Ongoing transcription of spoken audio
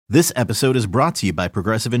This episode is brought to you by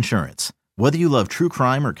Progressive Insurance. Whether you love true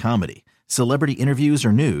crime or comedy, celebrity interviews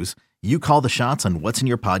or news, you call the shots on what's in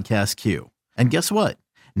your podcast queue. And guess what?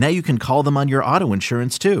 Now you can call them on your auto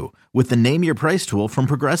insurance too with the Name Your Price tool from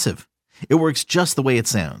Progressive. It works just the way it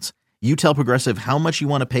sounds. You tell Progressive how much you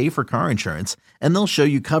want to pay for car insurance, and they'll show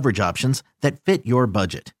you coverage options that fit your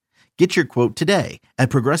budget. Get your quote today at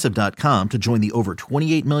Progressive.com to join the over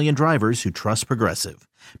 28 million drivers who trust Progressive.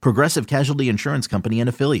 Progressive Casualty Insurance Company and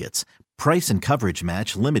Affiliates. Price and coverage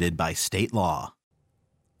match limited by state law.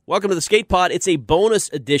 Welcome to the Skate Pod. It's a bonus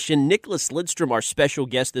edition. Nicklas Lidstrom, our special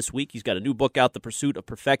guest this week. He's got a new book out, The Pursuit of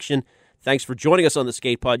Perfection. Thanks for joining us on the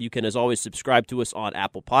Skate Pod. You can, as always, subscribe to us on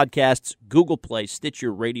Apple Podcasts, Google Play,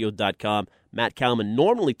 StitcherRadio.com. Matt Kalman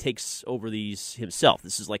normally takes over these himself.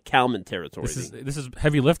 This is like Kalman territory. This is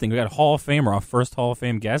heavy lifting. We got a Hall of Famer, our first Hall of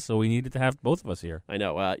Fame guest, so we needed to have both of us here. I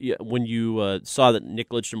know. When you saw that Nick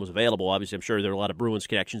Lidstrom was available, obviously I'm sure there are a lot of Bruins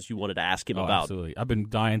connections you wanted to ask him about. Absolutely. I've been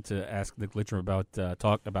dying to ask Nick Lidstrom about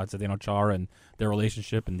talk about Zdeno Chara and their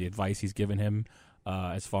relationship and the advice he's given him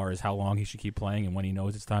as far as how long he should keep playing and when he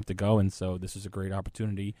knows it's time to go. And so this is a great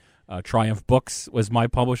opportunity. Triumph Books was my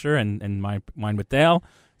publisher and mine with Dale.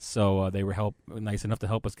 So they were nice enough to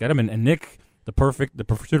help us get him. And Nick, the Pursuit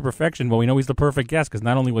of Perfection, well, we know he's the perfect guest because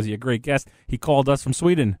not only was he a great guest, he called us from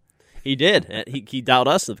Sweden. He did. He dialed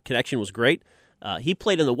us. The connection was great. He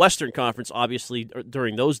played in the Western Conference, obviously,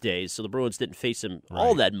 during those days, so the Bruins didn't face him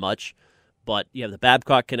all that much. But you have the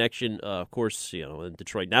Babcock connection, of course, in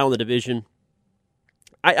Detroit now in the division.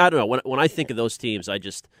 I don't know. When I think of those teams,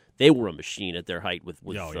 they were a machine at their height with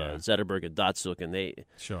Zetterberg and Datsuk, and they.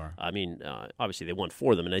 Sure. I mean, obviously they won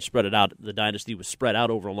for them, and they spread it out. The dynasty was spread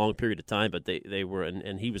out over a long period of time, but they were,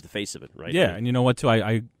 and he was the face of it, right? Yeah, and you know what? Too,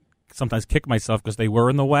 I sometimes kick myself because they were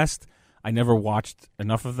in the West. I never watched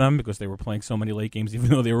enough of them because they were playing so many late games,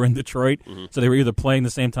 even though they were in Detroit. Mm-hmm. So they were either playing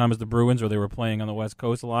the same time as the Bruins or they were playing on the West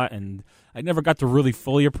Coast a lot. And I never got to really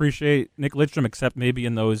fully appreciate Nick Lidstrom, except maybe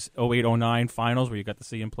in those 08-09 finals where you got to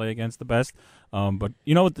see him play against the best. But,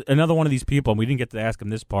 another one of these people, and we didn't get to ask him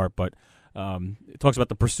this part, but it talks about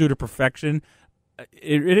the pursuit of perfection.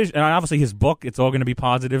 It is, and obviously his book, it's all going to be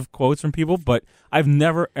positive quotes from people, but I've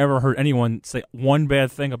never, ever heard anyone say one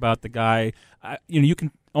bad thing about the guy. You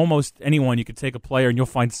can almost anyone, you could take a player and you'll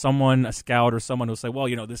find someone, a scout or someone who'll say, well,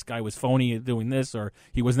 this guy was phony at doing this or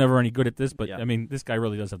he was never any good at this. But, I mean, this guy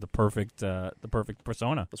really does have the perfect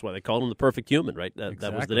persona. That's why they called him the perfect human, right? That was the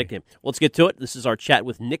Exactly. nickname. Well, let's get to it. This is our chat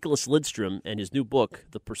with Nicklas Lidstrom and his new book,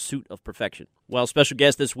 The Pursuit of Perfection. Well, special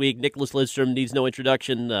guest this week, Nicklas Lidstrom needs no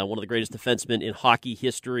introduction. One of the greatest defensemen in hockey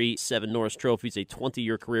history, 7 Norris trophies, a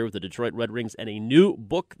 20-year career with the Detroit Red Wings, and a new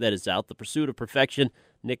book that is out, The Pursuit of Perfection.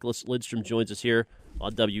 Nicklas Lidstrom joins us here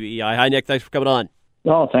on WEI. Hi, Nick. Thanks for coming on.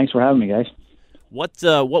 Oh, thanks for having me, guys. What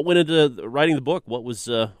went into writing the book? What was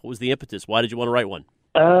the impetus? Why did you want to write one?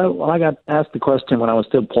 Well, I got asked the question when I was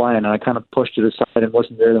still playing, and I kind of pushed it aside and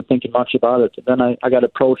wasn't there thinking much about it. And then I got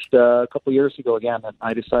approached a couple of years ago again, and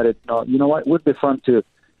I decided, you know what, it would be fun to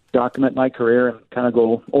document my career and kind of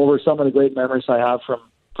go over some of the great memories I have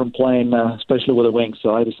from playing, especially with the Wings.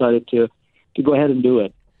 So I decided to go ahead and do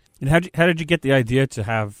it. And how did you get the idea to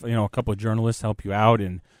have a couple of journalists help you out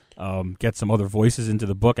and get some other voices into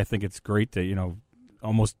the book? I think it's great that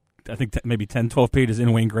almost maybe 10, 12 pages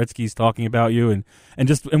in Wayne Gretzky's talking about you and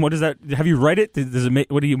what does that? Have you read it? Does it make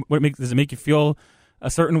does it make you feel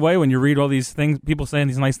a certain way when you read all these things, people saying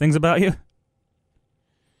these nice things about you?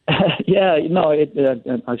 Yeah,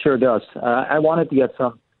 it sure does. I wanted to get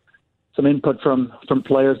some input from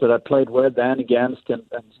players that I played with and against, and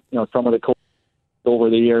some of the coaches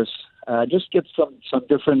over the years. Just get some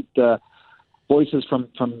different voices from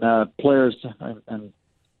players and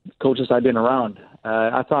coaches I've been around.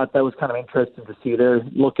 I thought that was kind of interesting to see their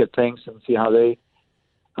look at things and see how they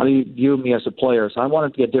view me as a player. So I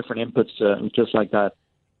wanted to get different inputs just like that.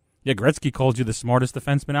 Yeah, Gretzky called you the smartest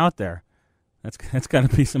defenseman out there. That's got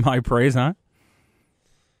to be some high praise, huh?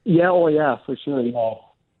 Yeah, for sure.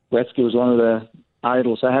 Gretzky was one of the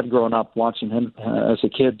idols I had growing up, watching him as a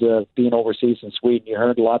kid being overseas in Sweden. You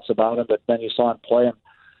heard lots about him, but then you saw him play in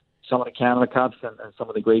some of the Canada Cups and some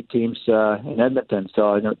of the great teams in Edmonton.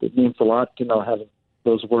 So it means a lot to having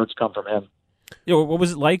those words come from him. What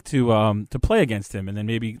was it like to play against him, and then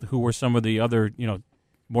maybe who were some of the other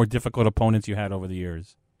more difficult opponents you had over the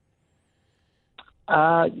years?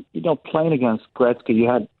 Playing against Gretzky, you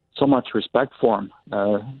had so much respect for him.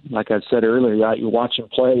 Like I said earlier, you watch him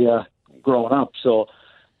play growing up, so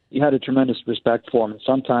you had a tremendous respect for him. And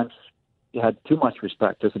sometimes you had too much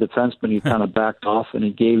respect. As a defenseman, you kind of backed off, and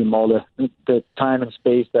he gave him all the time and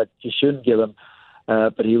space that you shouldn't give him.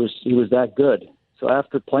 But he was that good. So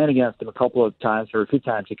after playing against him a couple of times or a few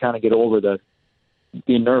times, you kind of get over the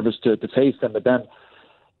being nervous to face him. But then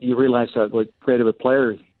you realize what great of a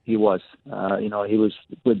player he was. He was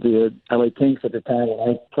with the LA Kings at the time when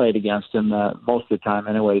I played against him most of the time,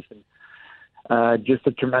 anyways. And just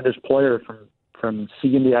a tremendous player from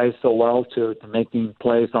seeing the ice so well to making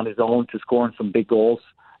plays on his own to scoring some big goals.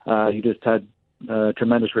 You just had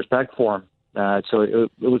tremendous respect for him. So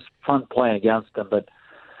it was fun playing against him, but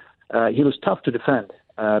he was tough to defend.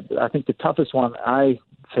 I think the toughest one I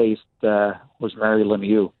faced was Mario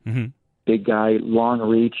Lemieux. Mm-hmm. Big guy, long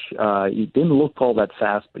reach. He didn't look all that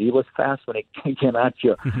fast, but he was fast when he came at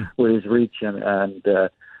you with his reach and the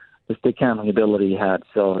stick handling ability he had.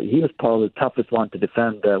 So he was probably the toughest one to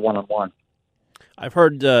defend one-on-one. I've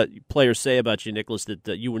heard players say about you, Nicklas,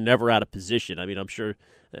 that you were never out of position. I mean, I'm sure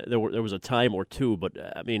there was a time or two, but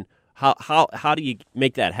I mean, how do you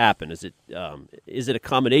make that happen? Is it a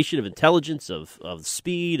combination of intelligence, of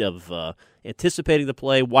speed, of anticipating the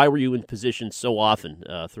play? Why were you in position so often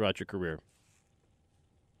throughout your career?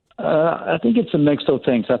 I think it's a mix of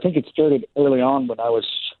things. I think it started early on when I was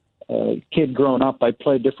a kid growing up. I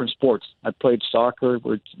played different sports. I played soccer,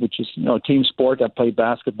 which is a team sport. I played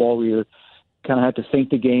basketball where you kind of had to think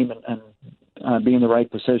the game and be in the right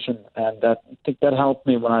position. And I think that helped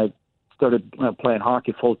me when I started playing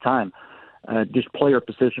hockey full time. Just play your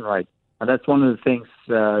position right. And that's one of the things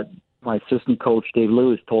my assistant coach, Dave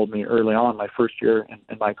Lewis, told me early on, my first year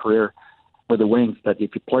in my career with the Wings, that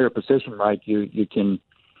if you play your position right, you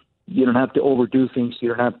don't have to overdo things. You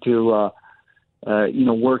don't have to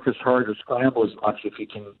work as hard or scramble as much if you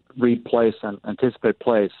can read plays and anticipate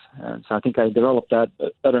plays. And so I think I developed that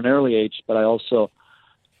at an early age, but I also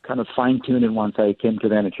kind of fine-tuned it once I came to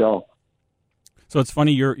the NHL. So it's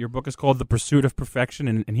funny, your book is called The Pursuit of Perfection,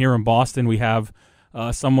 and here in Boston we have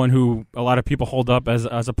someone who a lot of people hold up as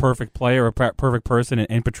a perfect player, a perfect person,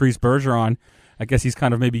 and Patrice Bergeron. I guess he's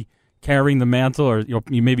kind of maybe carrying the mantle, or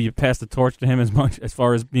you pass the torch to him as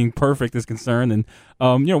far as being perfect is concerned. And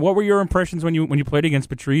what were your impressions when you played against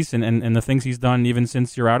Patrice and the things he's done even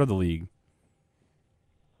since you're out of the league?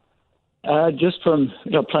 Just from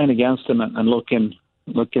playing against him and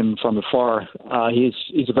looking from afar,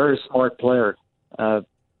 he's a very smart player. But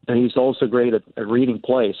he's also great at reading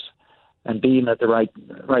plays and being at the right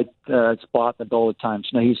spot at all the times.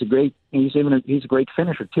 Now he's a great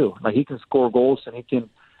finisher too. Like, he can score goals and he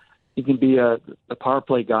can be a power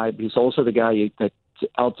play guy, but he's also the guy that's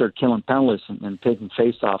out there killing penalties and taking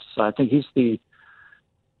faceoffs. So I think he's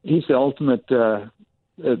the ultimate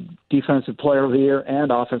defensive player of the year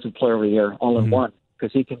and offensive player of the year all in one,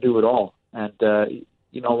 because he can do it all. And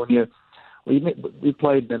when we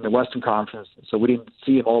played in the Western Conference, so we didn't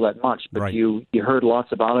see him all that much, but right. You heard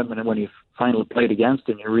lots about him, and then when you finally played against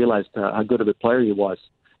him, you realized how good of a player he was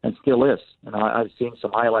and still is. And I've seen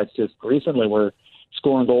some highlights just recently where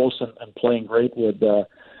scoring goals and playing great with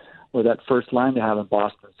that first line they have in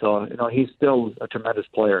Boston. So he's still a tremendous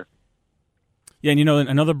player. Yeah, and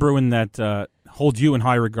another Bruin that holds you in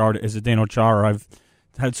high regard is Zdeno Chara. I've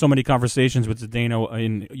had so many conversations with Zdeno,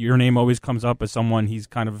 and your name always comes up as someone he's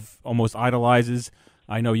kind of almost idolizes.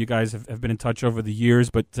 I know you guys have been in touch over the years,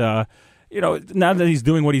 but now that he's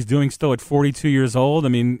doing what he's doing still at 42 years old, I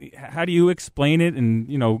mean, how do you explain it? And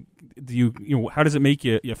how does it make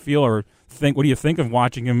you feel or think? What do you think of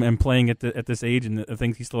watching him and playing at this age and the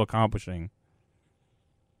things he's still accomplishing?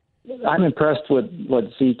 I'm impressed with what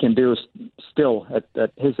Z can do still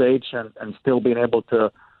at his age and still being able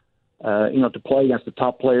to play against the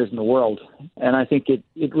top players in the world. And I think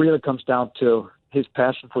it really comes down to his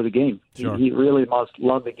passion for the game. Sure. He really must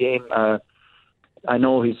love the game. I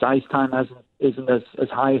know his ice time isn't as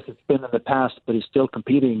high as it's been in the past, but he's still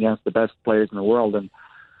competing against the best players in the world. And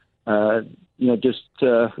just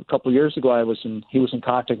a couple of years ago, he was in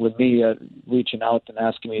contact with me, reaching out and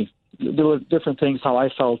asking me different things, how I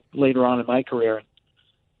felt later on in my career.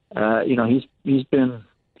 He's been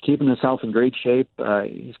keeping himself in great shape.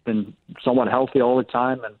 He's been somewhat healthy all the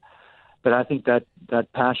time, but I think that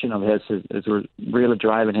passion of his is really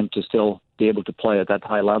driving him to still be able to play at that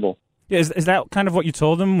high level. Yeah, is that kind of what you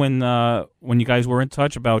told him when you guys were in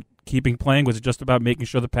touch about keeping playing? Was it just about making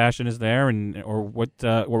sure the passion is there, or what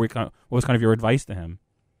was kind of your advice to him?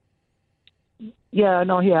 Yeah,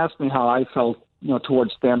 no, he asked me how I felt,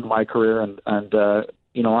 towards the end of my career, and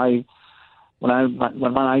when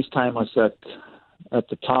my ice time was at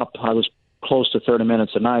the top, I was close to 30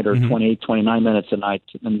 minutes a night, or 28, 29 minutes a night,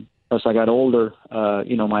 and as I got older,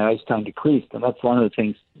 my ice time decreased, and that's one of the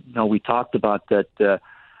things we talked about that.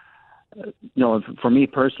 For me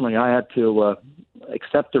personally, I had to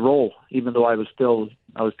accept the role, even though I was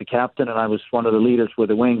the captain and I was one of the leaders with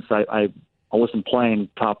the Wings. I I wasn't playing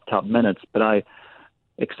top minutes, but I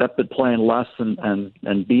accepted playing less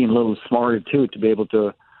and being a little smarter too, to be able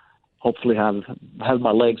to hopefully have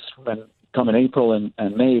my legs when come in April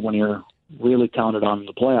and May, when you're really counted on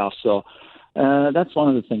the playoffs. So that's one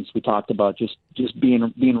of the things we talked about, just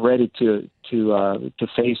being ready to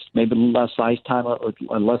face maybe less ice time or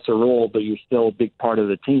a lesser role, but you're still a big part of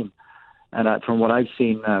the team. And from what I've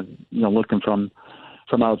seen, looking from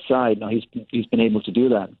outside, he's been able to do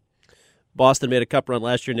that. Boston made a cup run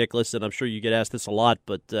last year, Nicklas, and I'm sure you get asked this a lot,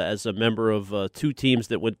 but as a member of two teams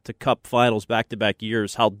that went to cup finals back-to-back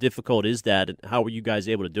years, how difficult is that, and how were you guys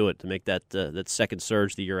able to do it to make that second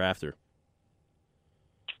surge the year after?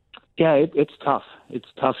 Yeah, it's tough. It's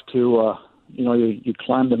tough to, you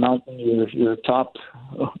climb the mountain, you're top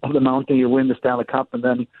of the mountain, you win the Stanley Cup, and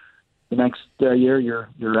then the next year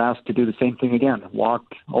you're asked to do the same thing again, walk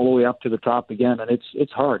all the way up to the top again, and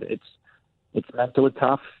it's hard. It's mentally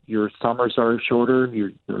tough. Your summers are shorter.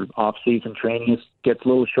 Your off-season training gets a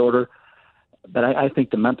little shorter. But I think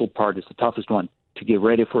the mental part is the toughest one, to get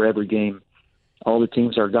ready for every game. All the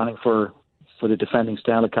teams are gunning for the defending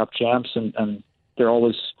Stanley Cup champs, and they're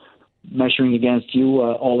always measuring against you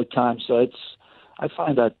all the time. So I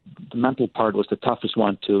find that the mental part was the toughest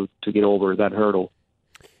one to get over that hurdle.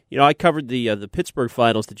 I covered the Pittsburgh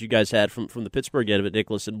finals that you guys had from the Pittsburgh end of it,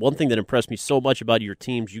 Nicklas, and one thing that impressed me so much about your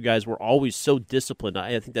teams, you guys were always so disciplined.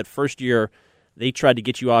 I think that first year they tried to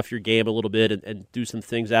get you off your game a little bit and do some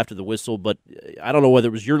things after the whistle, but I don't know whether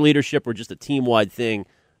it was your leadership or just a team-wide thing.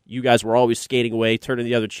 You guys were always skating away, turning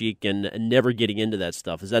the other cheek, and never getting into that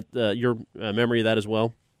stuff. Is that your memory of that as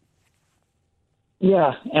well?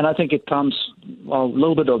 Yeah, and I think it comes a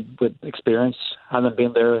little bit with experience. I haven't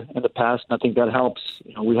been there in the past, and I think that helps.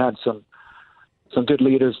 We had some good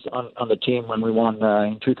leaders on the team when we won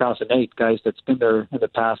in 2008, guys that's been there in the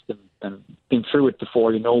past and been through it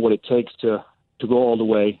before. You know what it takes to go all the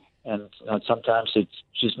way, and sometimes it's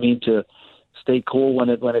just mean to stay cool when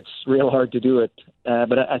it's real hard to do it.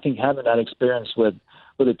 But I think having that experience with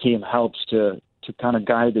the team helps to kind of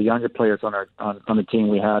guide the younger players on the team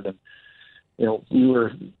we had. And we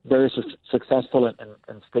were very successful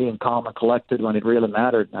in staying calm and collected when it really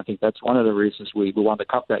mattered. And I think that's one of the reasons we won the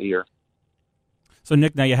Cup that year. So,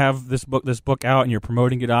 Nick, now you have this book out, and you're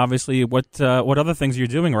promoting it, obviously. What other things are you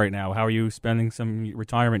doing right now? How are you spending some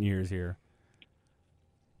retirement years here?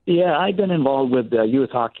 Yeah, I've been involved with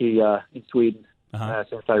youth hockey in Sweden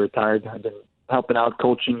since I retired. I've been helping out,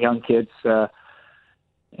 coaching young kids,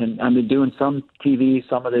 and I've been doing some TV,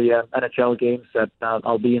 some of the NHL games. That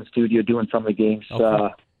I'll be in studio doing some of the games.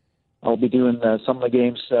 Okay. I'll be doing some of the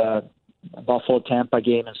games, Buffalo-Tampa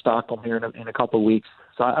game in Stockholm here in a couple of weeks.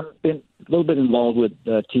 So I've been a little bit involved with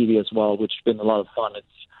TV as well, which has been a lot of fun. It's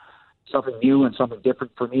something new and something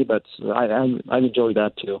different for me, but I enjoy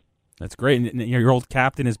that too. That's great. And your old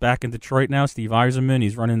captain is back in Detroit now, Steve Yzerman.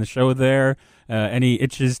 He's running the show there. Any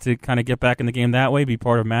itches to kind of get back in the game that way, be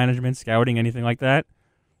part of management, scouting, anything like that?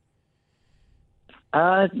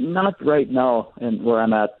 Not right now, and where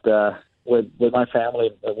I'm at with my family,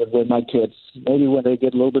 with my kids. Maybe when they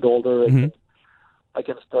get a little bit older, I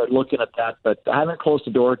can start looking at that. But I haven't closed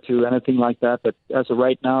the door to anything like that. But as of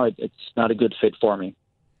right now, it's not a good fit for me.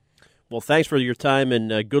 Well, thanks for your time,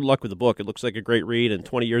 and good luck with the book. It looks like a great read, and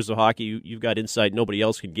 20 years of hockey, you've got insight nobody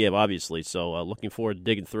else can give, obviously. So looking forward to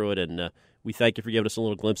digging through it, and we thank you for giving us a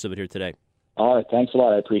little glimpse of it here today. All right, thanks a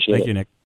lot. I appreciate it. Thank you, Nick.